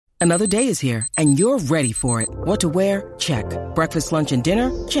Another day is here, and you're ready for it. What to wear? Check. Breakfast, lunch, and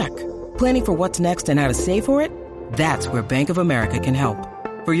dinner? Check. Planning for what's next and how to save for it? That's where Bank of America can help.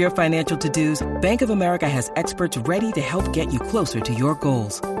 For your financial to-dos, Bank of America has experts ready to help get you closer to your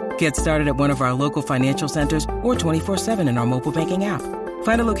goals. Get started at one of our local financial centers or 24/7 in our mobile banking app.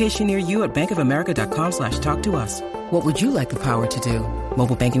 Find a location near you at bankofamerica.com/talktous. What would you like the power to do?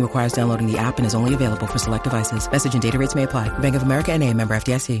 Mobile banking requires downloading the app and is only available for select devices. Message and data rates may apply. Bank of America N.A., member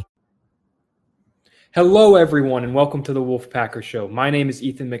FDIC. Hello, everyone, and welcome to the Wolfpacker Show. My name is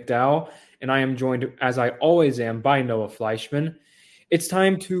Ethan McDowell, and I am joined, as I always am, by Noah Fleischman. It's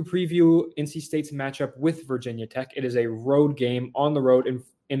time to preview NC State's matchup with Virginia Tech. It is a road game on the road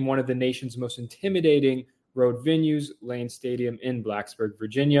in one of the nation's most intimidating road venues, Lane Stadium in Blacksburg,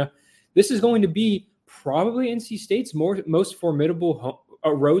 Virginia. This is going to be probably NC State's most formidable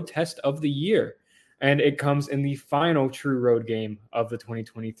road test of the year. And it comes in the final true road game of the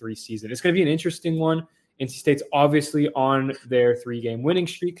 2023 season. It's going to be an interesting one. NC State's obviously on their 3-game winning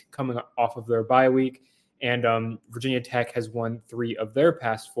streak coming off of their bye week. And Virginia Tech has won 3 of their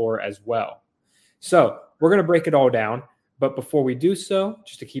past 4 as well. So we're going to break it all down. But before we do so,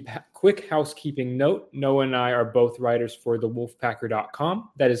 just a quick housekeeping note, Noah and I are both writers for the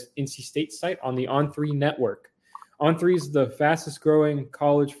Wolfpacker.com. That is NC State's site on the On3 network. On3 is the fastest growing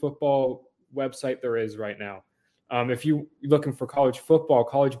college football website there is right now. If you're looking for college football,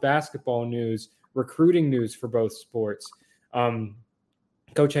 college basketball news, recruiting news for both sports,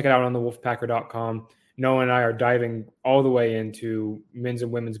 go check it out on the Wolfpacker.com. Noah and I are diving all the way into men's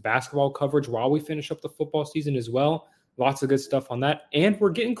and women's basketball coverage while we finish up the football season as well. Lots of good stuff on that. And we're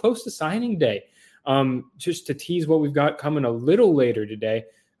getting close to signing day. Just to tease what we've got coming a little later today,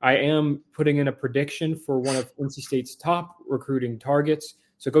 I am putting in a prediction for one of NC State's top recruiting targets.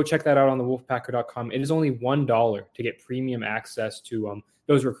 So go check that out on the Wolfpacker.com. It is only $1 to get premium access to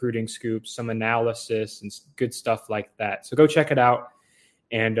those recruiting scoops, some analysis, and good stuff like that. So go check it out.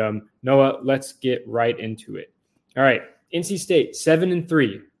 And Noah, let's get right into it. All right, NC State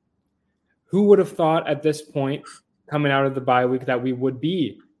 7-3. Who would have thought at this point, coming out of the bye week, that we would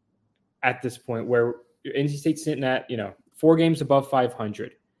be at this point where NC State's sitting at 4 games above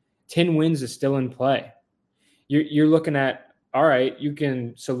 500, 10 wins is still in play. You're looking at, all right, you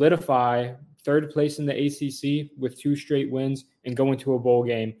can solidify 3rd place in the ACC with 2 straight wins and go into a bowl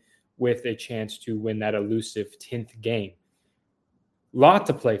game with a chance to win that elusive 10th game. A lot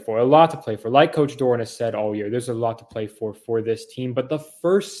to play for. Like Coach Doran has said all year, there's a lot to play for this team. But the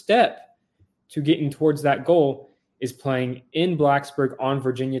first step to getting towards that goal is playing in Blacksburg on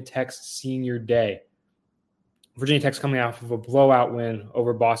Virginia Tech's senior day. Virginia Tech's coming off of a blowout win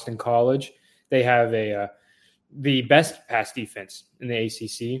over Boston College. They have the best pass defense in the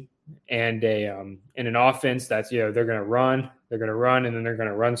ACC, and an offense that's they're going to run, and then they're going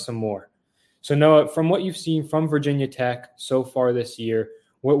to run some more. So Noah, from what you've seen from Virginia Tech so far this year,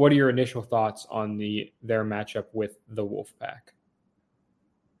 what are your initial thoughts on their matchup with the Wolfpack?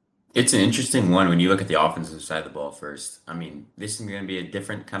 It's an interesting one when you look at the offensive side of the ball first. I mean, this is going to be a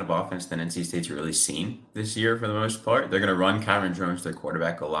different kind of offense than NC State's really seen this year for the most part. They're going to run Kyron Jones, their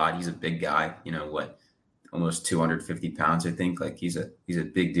quarterback, a lot. He's a big guy, almost 250 pounds, I think. Like he's a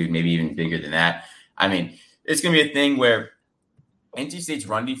big dude, maybe even bigger than that. I mean, it's going to be a thing where NC State's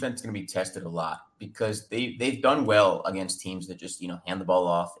run defense is going to be tested a lot because they've done well against teams that just, hand the ball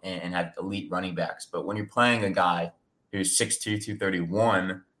off and have elite running backs. But when you're playing a guy who's 6'2",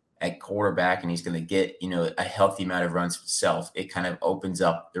 231 at quarterback and he's going to get, a healthy amount of runs himself, it kind of opens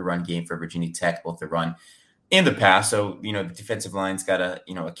up the run game for Virginia Tech, both the run and the pass. So, the defensive line's got to,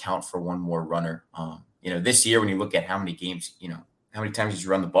 account for one more runner. This year, when you look at how many games, how many times he's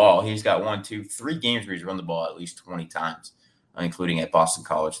run the ball, he's got 1, 2, 3 games where he's run the ball at least 20 times, including at Boston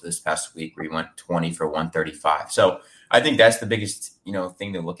College this past week where he went 20 for 135. So I think that's the biggest,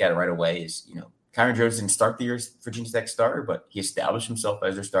 thing to look at right away is, Kyron Jones didn't start the year as Virginia Tech starter, but he established himself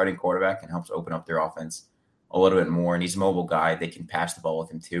as their starting quarterback and helps open up their offense a little bit more. And he's a mobile guy. They can pass the ball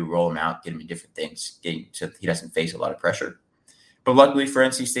with him too, roll him out, get him in different things, so he doesn't face a lot of pressure. But luckily for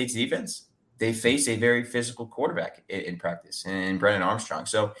NC State's defense, they face a very physical quarterback in practice, and Brennan Armstrong.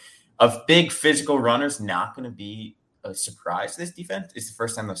 So a big physical runner is not going to be a surprise to this defense. It's the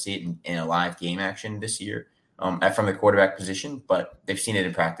first time they'll see it in a live game action this year from the quarterback position, but they've seen it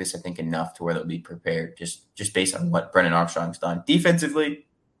in practice, I think, enough to where they'll be prepared just based on what Brennan Armstrong's done. Defensively,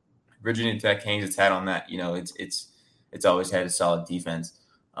 Virginia Tech hangs its hat on that. It's always had a solid defense.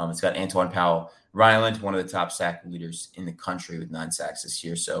 It's got Antoine Powell-Ryland, one of the top sack leaders in the country with 9 sacks this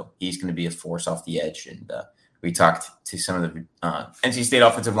year. So he's going to be a force off the edge. And we talked to some of the NC State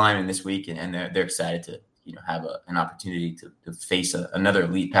offensive linemen this week, and they're excited have an opportunity to face another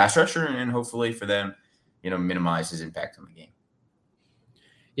elite pass rusher, and hopefully for them, minimize his impact on the game.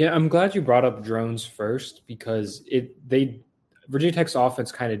 Yeah, I'm glad you brought up drones first because Virginia Tech's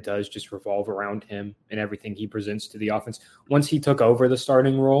offense kind of does just revolve around him and everything he presents to the offense. Once he took over the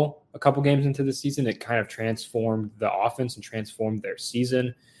starting role a couple games into the season, it kind of transformed the offense and transformed their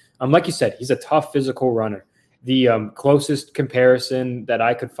season. Like you said, he's a tough physical runner. The closest comparison that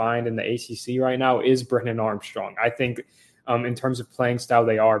I could find in the ACC right now is Brennan Armstrong. I think in terms of playing style,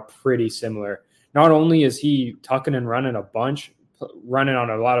 they are pretty similar. Not only is he tucking and running a bunch, running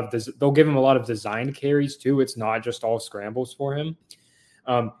on a lot of this, they'll give him a lot of designed carries too. It's not just all scrambles for him.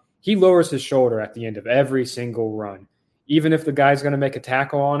 He lowers his shoulder at the end of every single run. Even if the guy's going to make a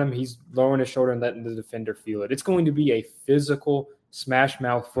tackle on him, he's lowering his shoulder and letting the defender feel it. It's going to be a physical smash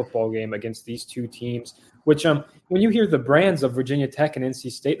mouth football game against these two teams, which when you hear the brands of Virginia Tech and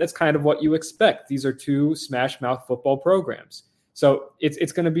NC State, that's kind of what you expect. These are two smash mouth football programs. So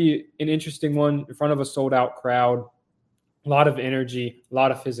it's going to be an interesting one in front of a sold out crowd. A lot of energy, a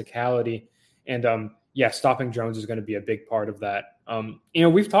lot of physicality, and stopping drones is going to be a big part of that.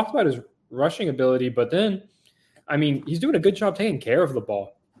 We've talked about his rushing ability, but then, he's doing a good job taking care of the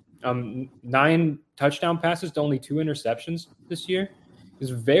ball. 9 touchdown passes to only 2 interceptions this year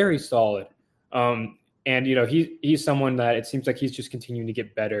is very solid. He's someone that it seems like he's just continuing to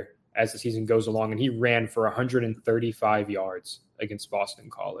get better as the season goes along, and he ran for 135 yards against Boston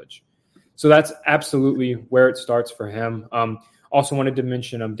College. So that's absolutely where it starts for him. Also wanted to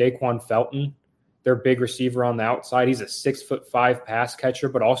mention Daquan Felton, their big receiver on the outside. He's a 6'5" pass catcher,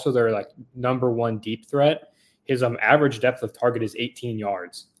 but also their number 1 deep threat. His average depth of target is 18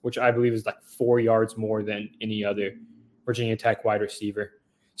 yards, which I believe is 4 yards more than any other Virginia Tech wide receiver.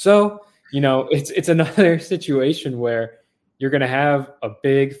 So, it's another situation where you're going to have a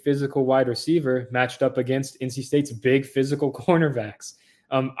big physical wide receiver matched up against NC State's big physical cornerbacks.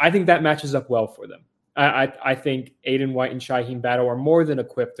 I think that matches up well for them. I think Aiden White and Shaheem Battle are more than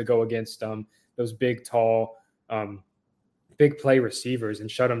equipped to go against those big, tall, big play receivers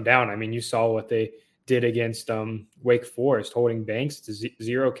and shut them down. You saw what they did against Wake Forest, holding Banks to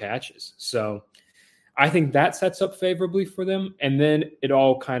 0 catches. So I think that sets up favorably for them. And then it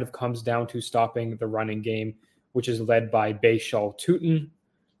all kind of comes down to stopping the running game, which is led by Bayshaw Tootin,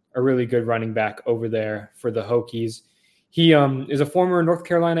 a really good running back over there for the Hokies. He is a former North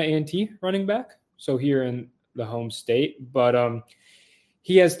Carolina A&T running back, so here in the home state. But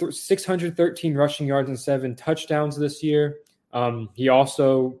he has 613 rushing yards and 7 touchdowns this year. He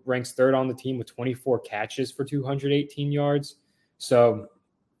also ranks 3rd on the team with 24 catches for 218 yards. So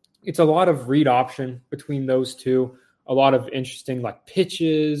it's a lot of read option between those two, a lot of interesting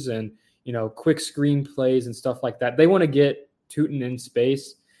pitches and quick screen plays and stuff like that. They want to get Tootin in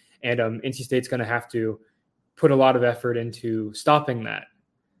space, and NC State's going to have to put a lot of effort into stopping that.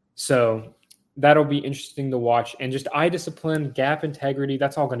 So that'll be interesting to watch. And just eye discipline, gap integrity,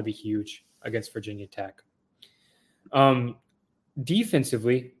 that's all going to be huge against Virginia Tech.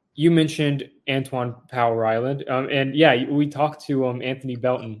 Defensively, you mentioned Antoine Powell-Ryland. We talked to Anthony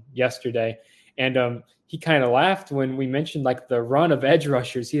Belton yesterday, and he kind of laughed when we mentioned the run of edge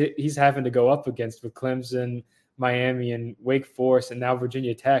rushers he's having to go up against with Clemson, Miami, and Wake Forest, and now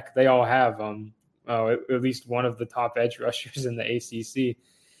Virginia Tech. They all have at least one of the top edge rushers in the ACC.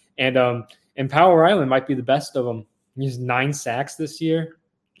 And Powell-Ryland might be the best of them. He has 9 sacks this year.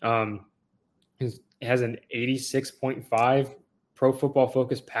 He has an 86.5 Pro Football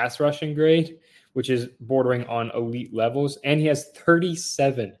Focus pass rushing grade, which is bordering on elite levels. And he has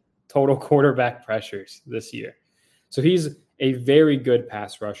 37 total quarterback pressures this year. So he's a very good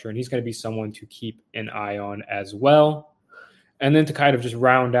pass rusher, and he's going to be someone to keep an eye on as well. And then to kind of just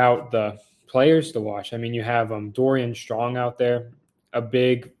round out the players to watch, you have Dorian Strong out there, a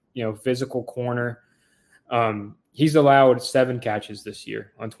big, physical corner. He's allowed 7 catches this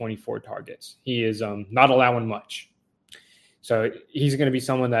year on 24 targets. He is not allowing much. So he's going to be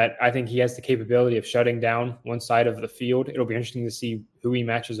someone that I think he has the capability of shutting down one side of the field. It'll be interesting to see who he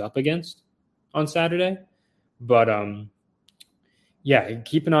matches up against on Saturday. But,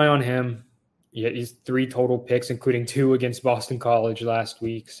 keep an eye on him. He's 3 total picks, including 2 against Boston College last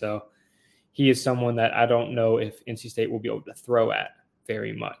week. So he is someone that I don't know if NC State will be able to throw at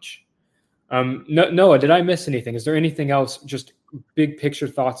very much. Noah, did I miss anything? Is there anything else, just big picture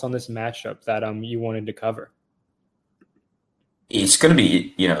thoughts on this matchup that you wanted to cover? It's going to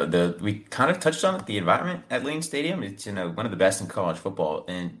be, we kind of touched on it, the environment at Lane Stadium. It's, one of the best in college football.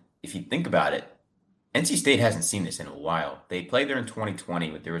 And if you think about it, NC State hasn't seen this in a while. They played there in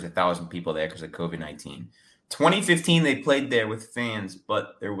 2020, but there was 1,000 people there because of COVID-19. 2015, they played there with fans,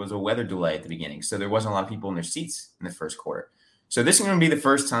 but there was a weather delay at the beginning, so there wasn't a lot of people in their seats in the first quarter. So this is going to be the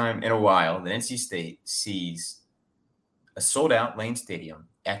first time in a while that NC State sees a sold-out Lane Stadium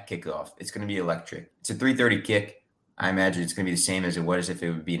at kickoff. It's going to be electric. It's a 3:30 kick. I imagine it's going to be the same as it was if it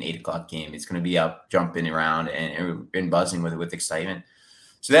would be an 8 o'clock game. It's going to be up jumping around and buzzing with excitement.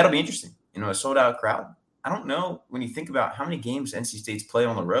 So that'll be interesting. A sold-out crowd. I don't know, when you think about how many games NC State's played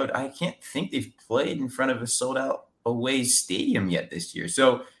on the road, I can't think they've played in front of a sold-out away stadium yet this year.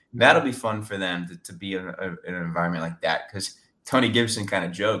 So that'll be fun for them to be in an environment like that, because Tony Gibson kind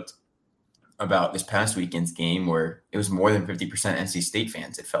of joked about this past weekend's game where it was more than 50% NC State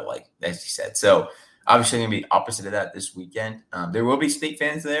fans, it felt like, as he said. So obviously going to be opposite of that this weekend. There will be State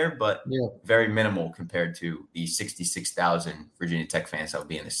fans there, but very minimal compared to the 66,000 Virginia Tech fans that will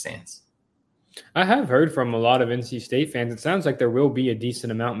be in the stands. I have heard from a lot of NC State fans. It sounds like there will be a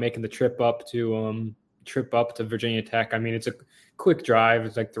decent amount making the trip up to Virginia Tech. I mean, it's a quick drive.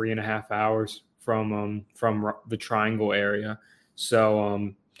 It's like 3.5 hours from the Triangle area.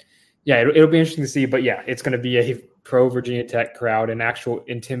 So it'll be interesting to see. But yeah, it's going to be a pro Virginia Tech crowd, an actual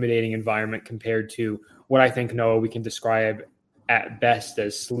intimidating environment compared to what I think, Noah, we can describe at best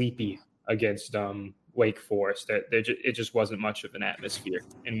as sleepy against Wake Forest. It just wasn't much of an atmosphere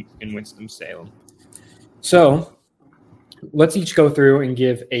in Winston-Salem. So let's each go through and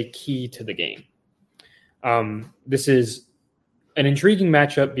give a key to the game. This is an intriguing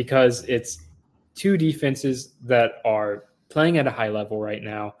matchup because it's two defenses that are playing at a high level right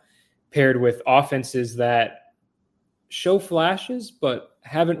now, paired with offenses that show flashes but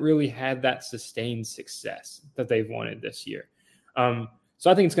haven't really had that sustained success that they've wanted this year.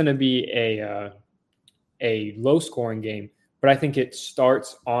 So I think it's going to be a low-scoring game, but I think it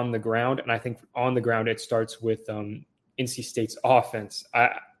starts on the ground, and I think on the ground it starts with NC State's offense.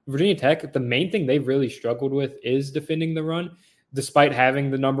 Virginia Tech, the main thing they've really struggled with is defending the run. Despite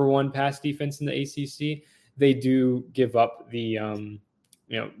having the number one pass defense in the ACC, they do give up the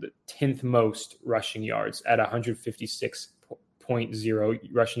 10th most rushing yards at 156.0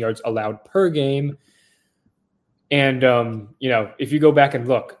 rushing yards allowed per game. And, if you go back and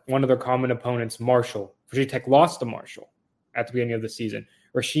look, one of their common opponents, Marshall, Virginia Tech lost to Marshall at the beginning of the season.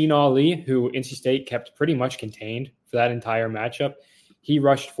 Rasheen Ali, who NC State kept pretty much contained for that entire matchup, he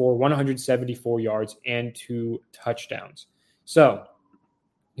rushed for 174 yards and 2 touchdowns. So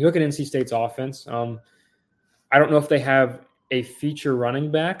you look at NC State's offense. I don't know if they have a feature running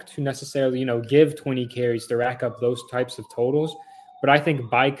back to necessarily, give 20 carries to rack up those types of totals. But I think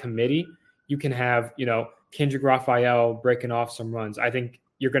by committee, you can have, Kendrick Raphael breaking off some runs. I think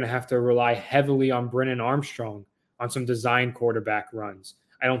you're going to have to rely heavily on Brennan Armstrong on some design quarterback runs.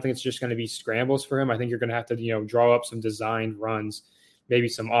 I don't think it's just going to be scrambles for him. I think you're going to have to, draw up some designed runs, maybe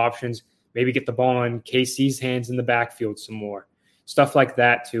some options, maybe get the ball in KC's hands in the backfield some more. Stuff like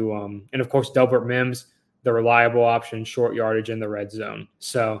that to, and of course, Delbert Mims, the reliable option, short yardage in the red zone.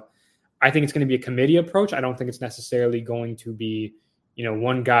 So I think it's going to be a committee approach. I don't think it's necessarily going to be,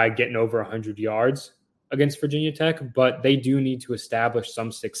 one guy getting over 100 yards against Virginia Tech, but they do need to establish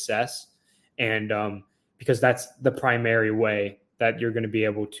some success. And because that's the primary way that you're going to be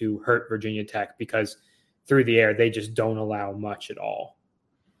able to hurt Virginia Tech, because through the air, they just don't allow much at all.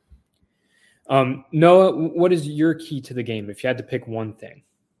 Noah, what is your key to the game if you had to pick one thing?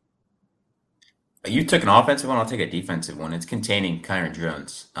 You took an offensive one, I'll take a defensive one. It's containing Kyron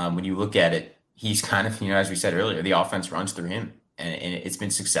Jones. When you look at it, he's kind of, as we said earlier, the offense runs through him. And it's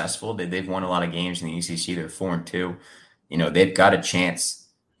been successful. They've won a lot of games in the ACC. They're 4-2. They've got a chance,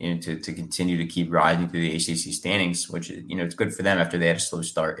 to continue to keep rising through the ACC standings, which, it's good for them after they had a slow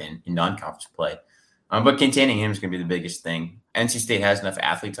start in non-conference play. But containing him is going to be the biggest thing. NC State has enough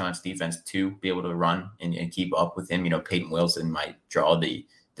athletes on its defense to be able to run and keep up with him. Peyton Wilson might draw the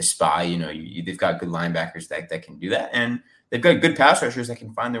spy. They've got good linebackers that can do that. And they've got good pass rushers that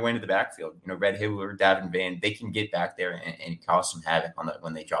can find their way into the backfield. Red Hibbler, Davin Van, they can get back there and cause some havoc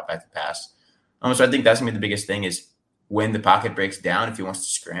when they drop back the pass. So I think that's going to be the biggest thing is when the pocket breaks down, if he wants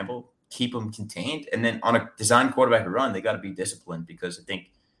to scramble, keep them contained. And then on a design quarterback run, they got to be disciplined, because I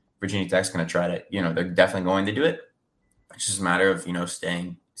think Virginia Tech's going to try to, they're definitely going to do it. It's just a matter of,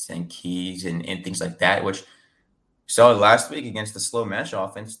 staying keys and things like that, which saw last week against the slow mesh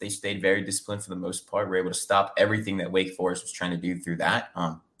offense. They stayed very disciplined for the most part. We're able to stop everything that Wake Forest was trying to do through that.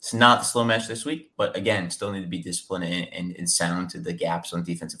 It's not the slow mesh this week, but again, still need to be disciplined and sound to the gaps on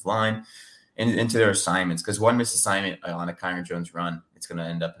the defensive line and into their assignments. Because one missed assignment on a Kyron Jones run, it's going to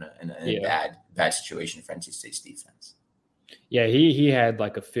end up in a bad situation for NC State's defense. Yeah, he had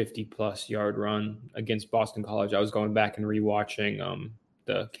like a 50-plus yard run against Boston College. I was going back and rewatching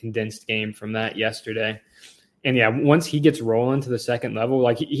the condensed game from that yesterday. And yeah, once he gets rolling to the second level,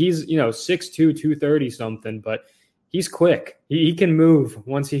 like he's, 6'2", 230 something, but he's quick. He can move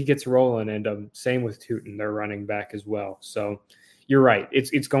once he gets rolling. And same with Tootin, their running back as well. So you're right.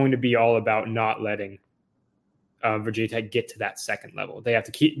 It's going to be all about not letting Virginia Tech get to that second level. They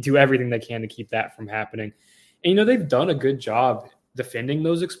have to do everything they can to keep that from happening. And, they've done a good job defending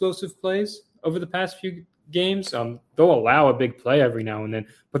those explosive plays over the past few games. They'll allow a big play every now and then,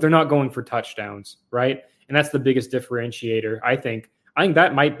 but they're not going for touchdowns, right? And that's the biggest differentiator. I think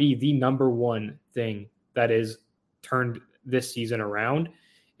that might be the number one thing that is turned this season around,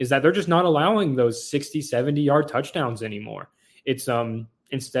 is that they're just not allowing those 60, 70-yard touchdowns anymore. It's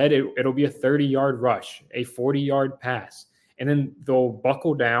instead it'll be a 30-yard rush, a 40-yard pass, and then they'll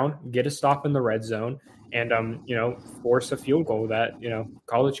buckle down, get a stop in the red zone, and force a field goal that,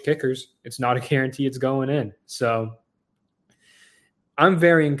 college kickers, it's not a guarantee it's going in. So I'm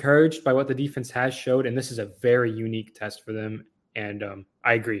very encouraged by what the defense has showed, and this is a very unique test for them. And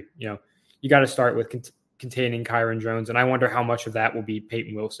I agree. You got to start with containing Kyron Jones, and I wonder how much of that will be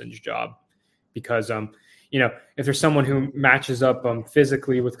Peyton Wilson's job, because if there's someone who matches up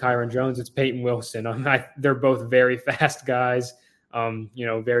physically with Kyron Jones, it's Peyton Wilson. They're both very fast guys,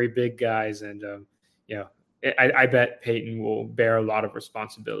 very big guys, and I bet Peyton will bear a lot of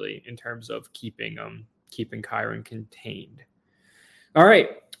responsibility in terms of keeping Kyron contained. All right,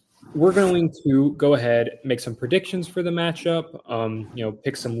 we're going to go ahead, make some predictions for the matchup,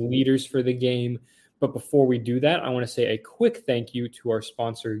 pick some leaders for the game. But before we do that, I want to say a quick thank you to our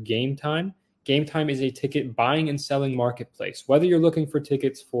sponsor, Game Time. Game Time is a ticket buying and selling marketplace. Whether you're looking for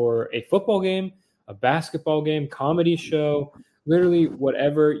tickets for a football game, a basketball game, comedy show, literally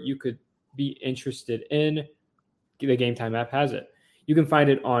whatever you could be interested in, the Game Time app has it. You can find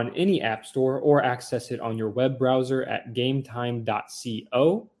it on any app store or access it on your web browser at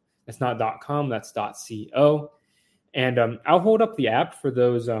gametime.co. That's not .com, that's .co. And I'll hold up the app for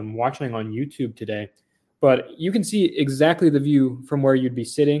those watching on YouTube today. But you can see exactly the view from where you'd be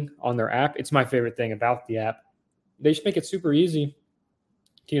sitting on their app. It's my favorite thing about the app. They just make it super easy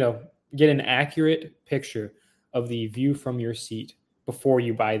to, get an accurate picture of the view from your seat before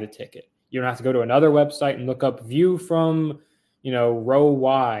you buy the ticket. You don't have to go to another website and look up view from, row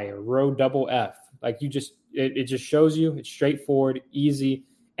Y or row double F. Like it just shows you. It's straightforward, easy,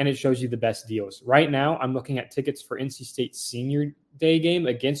 and it shows you the best deals. Right now, I'm looking at tickets for NC State's senior day game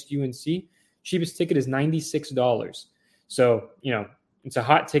against UNC. Cheapest ticket is $96. So, it's a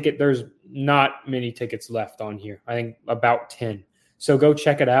hot ticket. There's not many tickets left on here. I think about 10. So go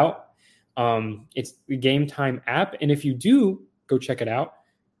check it out. It's the Game Time app. And if you do go check it out,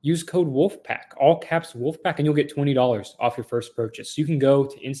 use code Wolfpack, all caps Wolfpack, and you'll get $20 off your first purchase. So you can go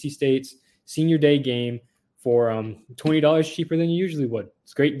to NC State's senior day game for $20 cheaper than you usually would.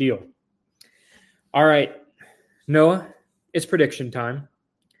 It's a great deal. All right, Noah, it's prediction time.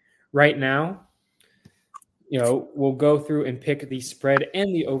 Right now, we'll go through and pick the spread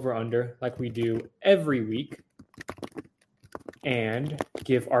and the over-under like we do every week and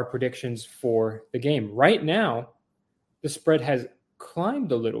give our predictions for the game. Right now, the spread has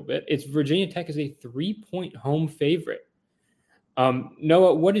climbed a little bit. It's Virginia Tech is a 3-point home favorite.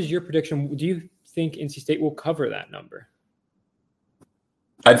 Noah, what is your prediction? Do you think NC State will cover that number?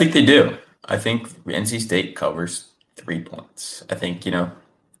 I think they do. I think NC State covers 3 points. I think,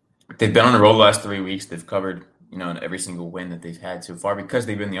 they've been on the roll the last 3 weeks. They've covered, every single win that they've had so far because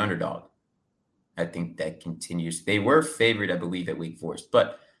they've been the underdog. I think that continues. They were favored, I believe, at Wake Forest.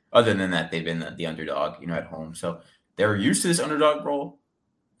 But other than that, they've been the underdog, at home. So they're used to this underdog role,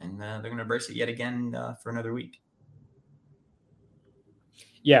 and they're going to embrace it yet again for another week.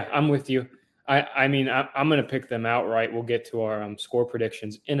 Yeah, I'm with you. I'm going to pick them outright. We'll get to our score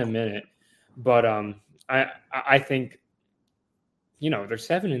predictions in a minute. But I think, they're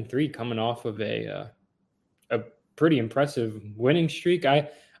 7-3 coming off of a pretty impressive winning streak. I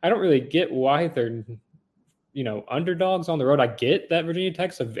don't really get why they're, underdogs on the road. I get that Virginia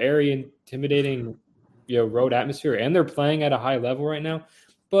Tech's a very intimidating, road atmosphere, and they're playing at a high level right now.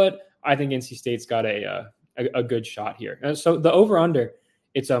 But I think NC State's got a good shot here. And so the over-under,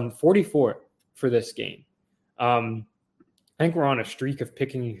 it's 44 for this game. I think we're on a streak of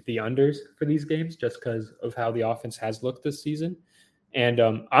picking the unders for these games just because of how the offense has looked this season. And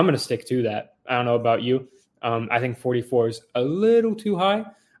I'm going to stick to that. I don't know about you. I think 44 is a little too high.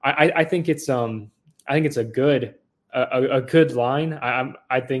 I think it's a good line.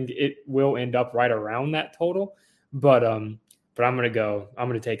 I think it will end up right around that total, but I'm going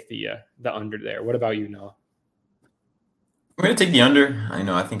to take the under there. What about you, Noah? I'm going to take the under.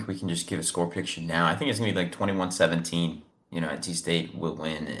 I think we can just give a score prediction now. I think it's going to be like 21-17 NC State will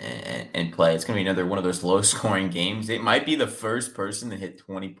win and play. It's going to be another one of those low-scoring games. It might be the first person to hit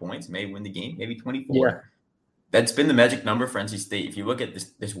 20 points, may win the game, maybe 24. Yeah. That's been the magic number for NC State. If you look at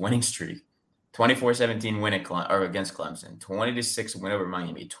this winning streak, 24-17 win against Clemson, 20-6 win over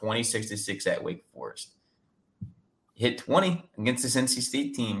Miami, 26-6 at Wake Forest. Hit 20 against this NC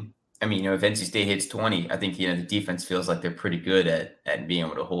State team. I mean, if NC State hits 20, I think, the defense feels like they're pretty good at being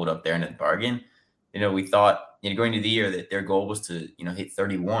able to hold up there in the bargain. We thought, going into the year that their goal was to, hit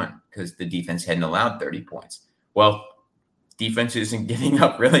 31 because the defense hadn't allowed 30 points. Well, defense isn't giving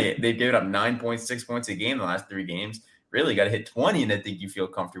up really. They've given up 9.6 points a game the last 3 games. Really got to hit 20, and I think you feel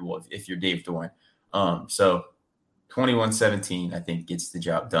comfortable if you're Dave Doran. So 21-17, I think, gets the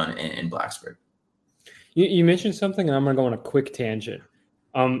job done in Blacksburg. You mentioned something, and I'm going to go on a quick tangent.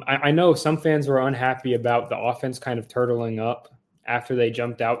 I know some fans were unhappy about the offense kind of turtling up after they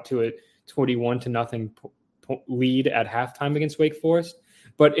jumped out to a 21-0 lead at halftime against Wake Forest.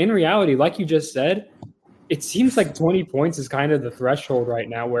 But in reality, like you just said, it seems like 20 points is kind of the threshold right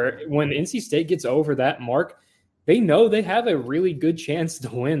now, where when NC State gets over that mark, they know they have a really good chance to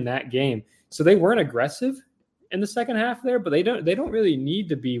win that game. So they weren't aggressive in the second half there, but they don't really need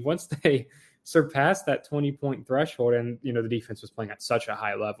to be once they surpassed that 20-point threshold. And, the defense was playing at such a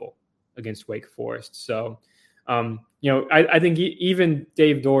high level against Wake Forest. So, I think even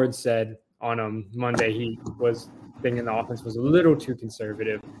Dave Doran said on Monday he was thinking the offense was a little too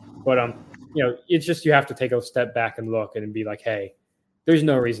conservative. But, it's just you have to take a step back and look and be like, hey, there's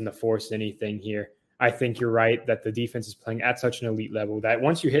no reason to force anything here. I think you're right that the defense is playing at such an elite level that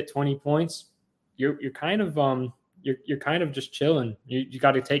once you hit 20 points, you're kind of you're kind of just chilling. You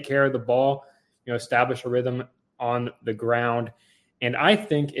got to take care of the ball, establish a rhythm on the ground. And I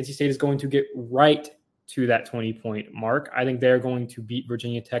think NC State is going to get right to that 20-point mark. I think they're going to beat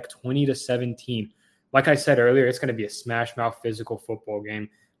Virginia Tech 20-17. Like I said earlier, it's going to be a smash-mouth physical football game.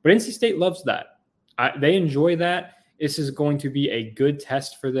 But NC State loves that. They enjoy that. This is going to be a good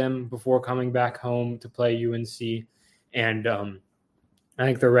test for them before coming back home to play UNC. And I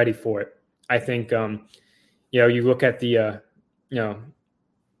think they're ready for it. I think, you look at the,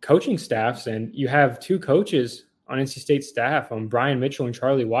 coaching staffs, and you have 2 coaches on NC State staff, Brian Mitchell and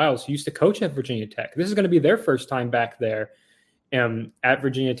Charlie Wiles, who used to coach at Virginia Tech. This is going to be their first time back there at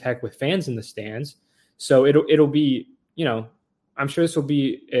Virginia Tech with fans in the stands. So it'll be, I'm sure this will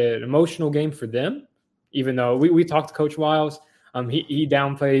be an emotional game for them, even though we talked to Coach Wiles. He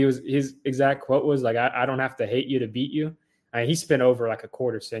downplayed. His exact quote was like, I don't have to hate you to beat you. He spent over like a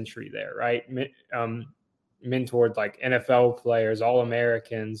quarter century there, right? Mentored like NFL players,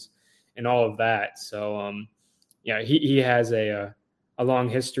 All-Americans, and all of that. So, he has a long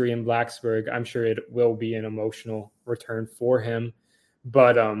history in Blacksburg. I'm sure it will be an emotional return for him.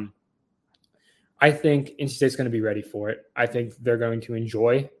 But I think NC State's going to be ready for it. I think they're going to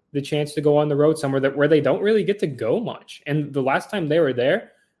enjoy the chance to go on the road somewhere where they don't really get to go much. And the last time they were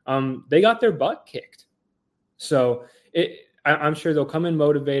there, they got their butt kicked. So I'm sure they'll come in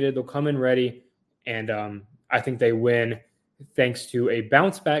motivated, they'll come in ready, and I think they win thanks to a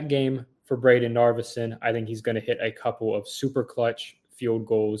bounce-back game for Braden Narveson. I think he's going to hit a couple of super clutch field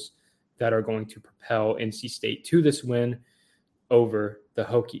goals that are going to propel NC State to this win over the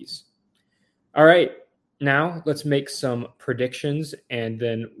Hokies. All right, now let's make some predictions and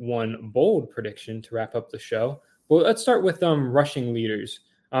then one bold prediction to wrap up the show. Well, let's start with rushing leaders.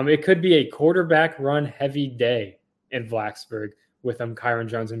 It could be a quarterback run heavy day in Blacksburg with Kyron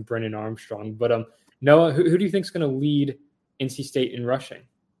Jones and Brennan Armstrong. But Noah, who do you think is going to lead NC State in rushing?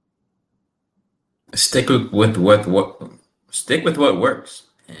 Stick with what works,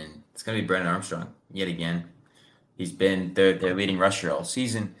 and it's going to be Brennan Armstrong yet again. He's been their leading rusher all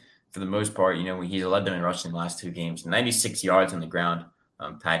season for the most part. He's led them in rushing the last 2 games, 96 yards on the ground,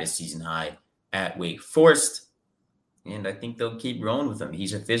 tied a season high at Wake Forest. And I think they'll keep rolling with him.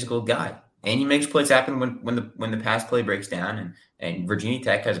 He's a physical guy, and he makes plays happen when the pass play breaks down. And Virginia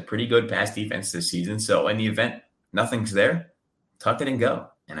Tech has a pretty good pass defense this season. So in the event nothing's there, tuck it and go.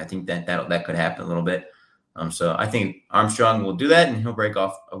 And I think that could happen a little bit. So I think Armstrong will do that, and he'll break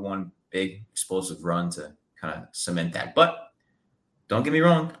off one big explosive run to kind of cement that. But don't get me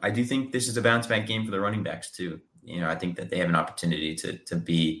wrong, I do think this is a bounce back game for the running backs too. I think that they have an opportunity to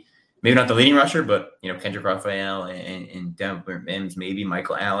be maybe not the leading rusher, but Kendrick Raphael and Denver Mims, maybe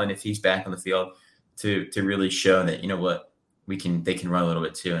Michael Allen if he's back on the field to really show that they can run a little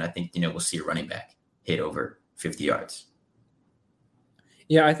bit too. And I think we'll see a running back hit over 50 yards.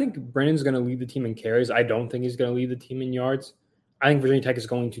 Yeah, I think Brennan's going to lead the team in carries. I don't think he's going to lead the team in yards. I think Virginia Tech is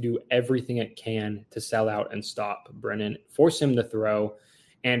going to do everything it can to sell out and stop Brennan, force him to throw.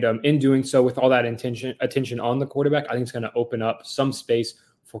 And in doing so, with all that attention on the quarterback, I think it's going to open up some space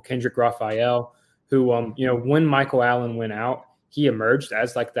for Kendrick Raphael, who, when Michael Allen went out, he emerged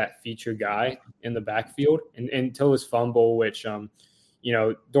as like that feature guy in the backfield and until his fumble, which,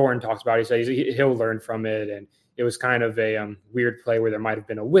 Doran talks about. He says he'll learn from it. And it was kind of a weird play where there might have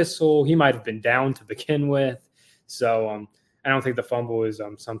been a whistle. He might have been down to begin with. So I don't think the fumble is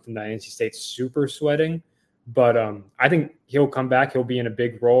something that NC State's super sweating. But I think he'll come back. He'll be in a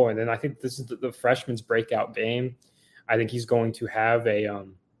big role. And then I think this is the freshman's breakout game. I think he's going to have a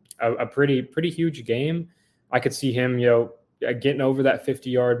pretty huge game. I could see him, getting over that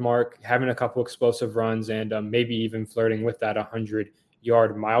 50-yard mark, having a couple explosive runs, and maybe even flirting with that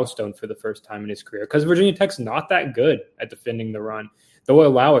 100-yard milestone for the first time in his career. Because Virginia Tech's not that good at defending the run. They'll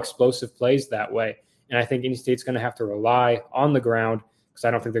allow explosive plays that way. And I think NC State's going to have to rely on the ground because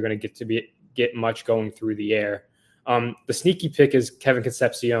I don't think they're going to get much going through the air. The sneaky pick is Kevin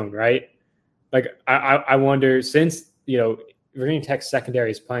Concepcion, right? Like I wonder, since Virginia Tech's secondary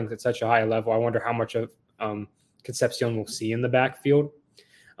is playing at such a high level, I wonder how much of Concepcion will see in the backfield.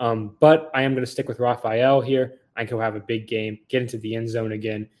 But I am going to stick with Raphael here. I think he'll have a big game, get into the end zone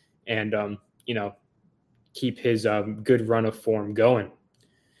again, and keep his good run of form going.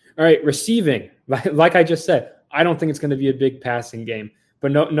 All right, receiving. Like I just said, I don't think it's going to be a big passing game.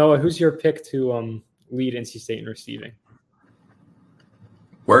 But Noah, who's your pick to lead NC State in receiving?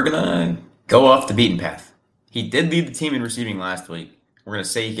 We're going to go off the beaten path. He did lead the team in receiving last week. We're going to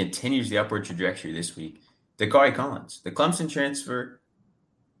say he continues the upward trajectory this week. Dakari Collins, the Clemson transfer,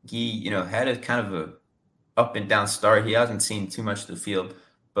 he had a kind of a up and down start. He hasn't seen too much of the field.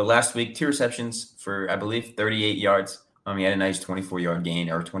 But last week, 2 receptions for, I believe, 38 yards. He had a nice 24-yard gain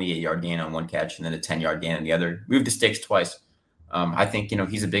or 28-yard gain on one catch and then a 10-yard gain on the other. Moved the sticks twice. I think,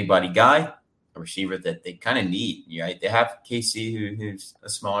 he's a big body guy, a receiver that they kind of need. Right? They have KC, who's a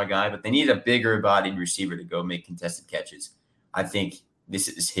smaller guy, but they need a bigger bodied receiver to go make contested catches. I think this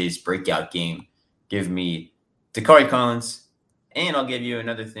is his breakout game. Give me Dakari Collins, and I'll give you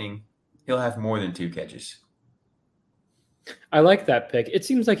another thing. He'll have more than 2 catches. I like that pick. It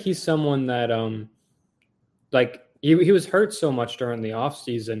seems like he's someone that, he was hurt so much during the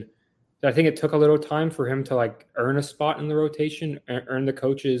offseason that I think it took a little time for him to, earn a spot in the rotation, earn the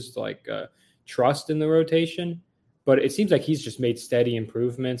coach's, trust in the rotation. But it seems like he's just made steady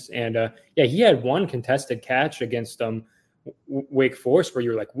improvements. And, he had 1 contested catch against Wake Forest where you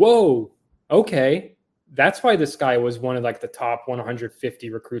were like, whoa, okay. That's why this guy was one of the top 150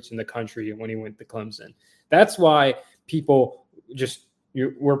 recruits in the country when he went to Clemson. That's why people just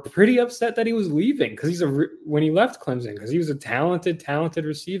were pretty upset that he was leaving because when he left Clemson, because he was a talented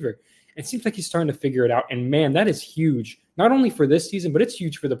receiver. It seems like he's starting to figure it out. And man, that is huge, not only for this season, but it's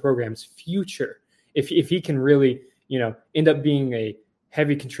huge for the program's future. If he can really, end up being a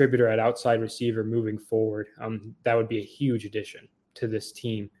heavy contributor at outside receiver moving forward, that would be a huge addition to this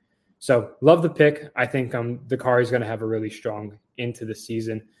team. So love the pick. I think Dakari is going to have a really strong into the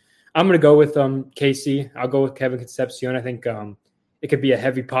season. I'm going to go with KC. I'll go with Kevin Concepcion. I think it could be a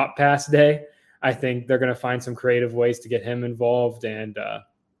heavy pop pass day. I think they're going to find some creative ways to get him involved, and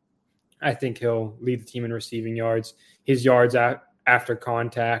I think he'll lead the team in receiving yards. His yards after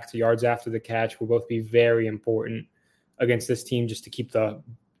contact, yards after the catch will both be very important against this team just to keep the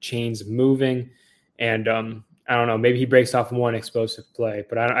chains moving. And I don't know, maybe he breaks off 1 explosive play,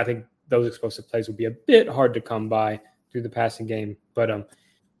 but I think those explosive plays will be a bit hard to come by through the passing game. But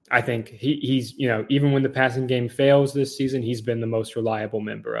I think he's, even when the passing game fails this season, he's been the most reliable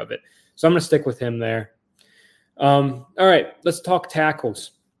member of it. So I'm going to stick with him there. All right, let's talk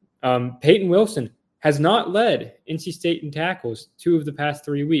tackles. Peyton Wilson has not led NC State in tackles 2 of the past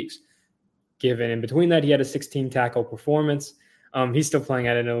 3 weeks. Given in between that, he had a 16 tackle performance. He's still playing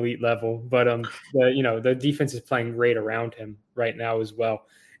at an elite level, but the defense is playing great around him right now as well.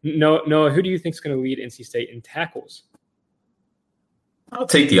 Noah, who do you think is going to lead NC State in tackles? I'll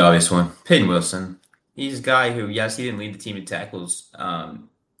take the obvious one, Peyton Wilson. He's a guy who, yes, he didn't lead the team in tackles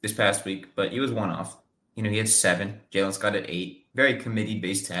this past week, but he was one-off. He had 7. Jalen Scott at 8. Very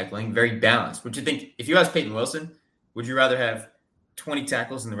committee-based tackling, very balanced. Would you think, if you ask Peyton Wilson, would you rather have 20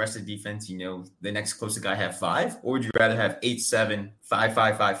 tackles and the rest of the defense, the next closest guy have 5? Or would you rather have 8-7,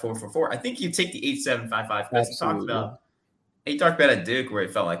 5-5, 5-4-4-4? I think you'd take the 8-7, 5-5 because he talked about at Duke where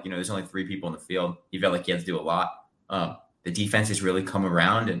it felt like, there's only 3 people in the field. He felt like he had to do a lot. The defense has really come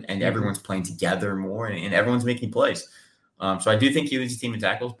around and everyone's playing together more and everyone's making plays. So I do think he leads the team in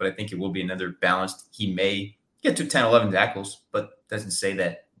tackles, but I think it will be another balanced. He may get to 10, 11 tackles, but doesn't say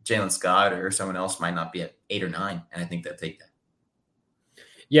that Jalen Scott or someone else might not be at 8 or 9. And I think they'll take that.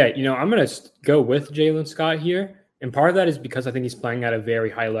 Yeah, I'm going to go with Jalen Scott here And part of that is because I think he's playing at a very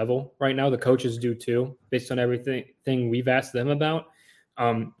high level right now. The coaches do too, based on everything we've asked them about.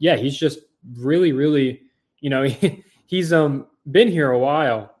 He's just really, really, he's been here a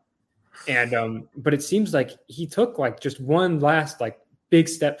while. And but it seems like he took like just one last like big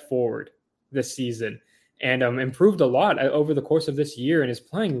step forward this season and improved a lot over the course of this year and is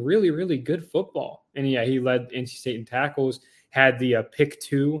playing really, really good football. And he led NC State in tackles, had the pick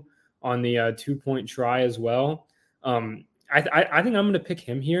 2 on the 2-point try as well. I think I'm going to pick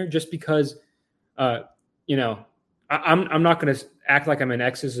him here just because, I'm not going to act like I'm an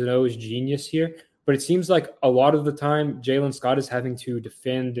X's and O's genius here, but it seems like a lot of the time Jalen Scott is having to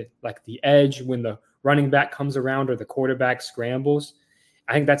defend like the edge when the running back comes around or the quarterback scrambles.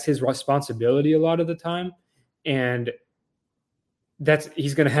 I think that's his responsibility a lot of the time. And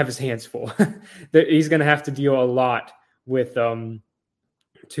he's going to have his hands full. He's going to have to deal a lot with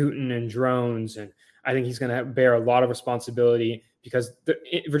Tootin and drones. And I think he's going to bear a lot of responsibility because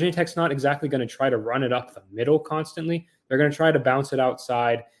Virginia Tech's not exactly going to try to run it up the middle constantly. They're going to try to bounce it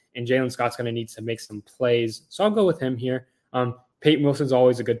outside, and Jalen Scott's going to need to make some plays. So I'll go with him here. Peyton Wilson's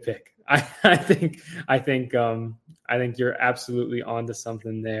always a good pick. I think you're absolutely onto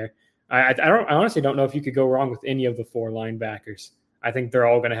something there. I honestly don't know if you could go wrong with any of the 4 linebackers. I think they're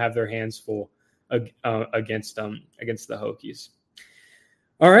all going to have their hands full against the Hokies.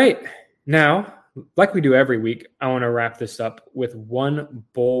 All right, now, like we do every week, I want to wrap this up with one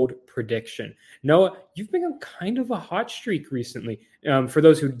bold prediction. Noah, you've been on kind of a hot streak recently. For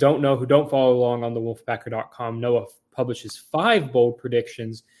those who don't know, who don't follow along on the Wolfpacker.com, Noah publishes 5 bold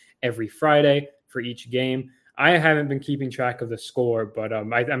predictions every Friday for each game. I haven't been keeping track of the score, but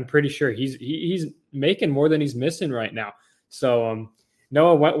I'm pretty sure he's making more than he's missing right now. So,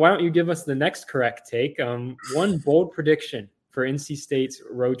 Noah, why don't you give us the next correct take? One bold prediction for NC State's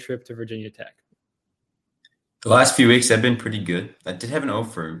road trip to Virginia Tech. The last few weeks have been pretty good. I did have an 0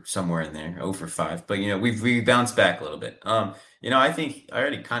 for somewhere in there, 0 for 5. But, we bounced back a little bit. I think I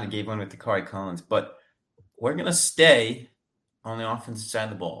already kind of gave one with the Dakari Collins, but we're going to stay on the offensive side of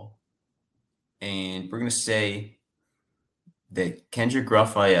the ball. And we're going to say that Kendrick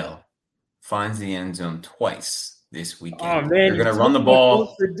Raphael finds the end zone twice this weekend. Oh, man, they're going to run the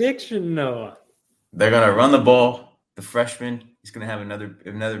ball. Prediction, Noah. They're going to run the ball. The freshman is going to have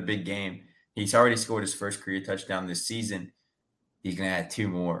another big game. He's already scored his first career touchdown this season. He's going to add 2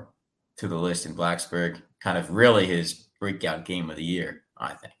 more to the list in Blacksburg. Kind of really his breakout game of the year,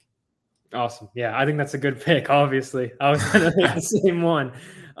 I think. Awesome. Yeah, I think that's a good pick, obviously. I was going to make the same one.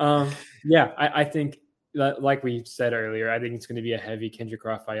 I think, like we said earlier, I think it's going to be a heavy Kendrick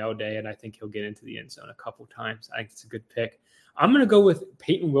Raphael day, and I think he'll get into the end zone a couple times. I think it's a good pick. I'm going to go with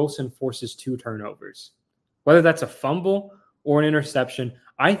Peyton Wilson forces 2 turnovers, whether that's a fumble or an interception.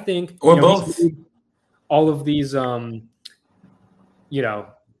 I think or both. All of these, award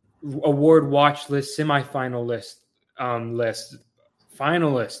watch list, semifinal list,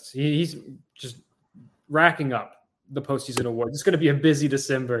 finalists. He's just racking up the postseason awards. It's going to be a busy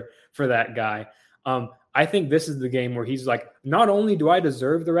December for that guy. I think this is the game where he's like, not only do I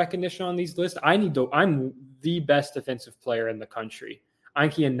deserve the recognition on these lists, I'm the best defensive player in the country. I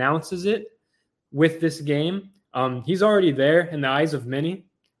think he announces it with this game. He's already there in the eyes of many,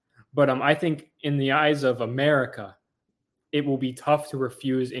 but I think in the eyes of America, it will be tough to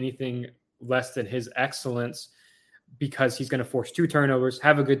refuse anything less than his excellence because he's going to force 2 turnovers,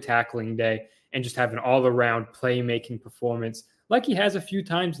 have a good tackling day, and just have an all-around playmaking performance like he has a few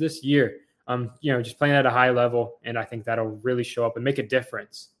times this year. Just playing at a high level, and I think that'll really show up and make a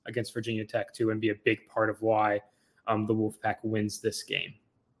difference against Virginia Tech too, and be a big part of why the Wolfpack wins this game.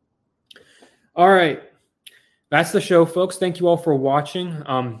 All right. That's the show, folks. Thank you all for watching.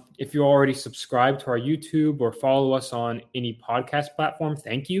 If you already subscribed to our YouTube or follow us on any podcast platform,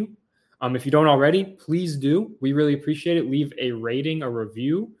 thank you. If you don't already, please do. We really appreciate it. Leave a rating, a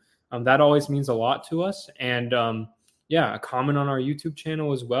review. That always means a lot to us. And a comment on our YouTube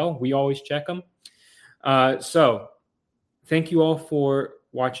channel as well. We always check them. So thank you all for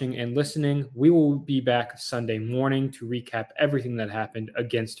watching and listening. We will be back Sunday morning to recap everything that happened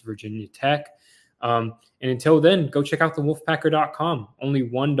against Virginia Tech. And until then, go check out the Wolfpacker.com. Only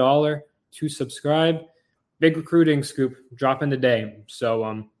 $1 to subscribe. Big recruiting scoop dropping today. So,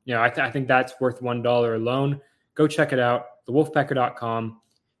 I think that's worth $1 alone. Go check it out, the Wolfpacker.com,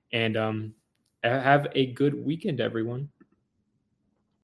 and have a good weekend, everyone.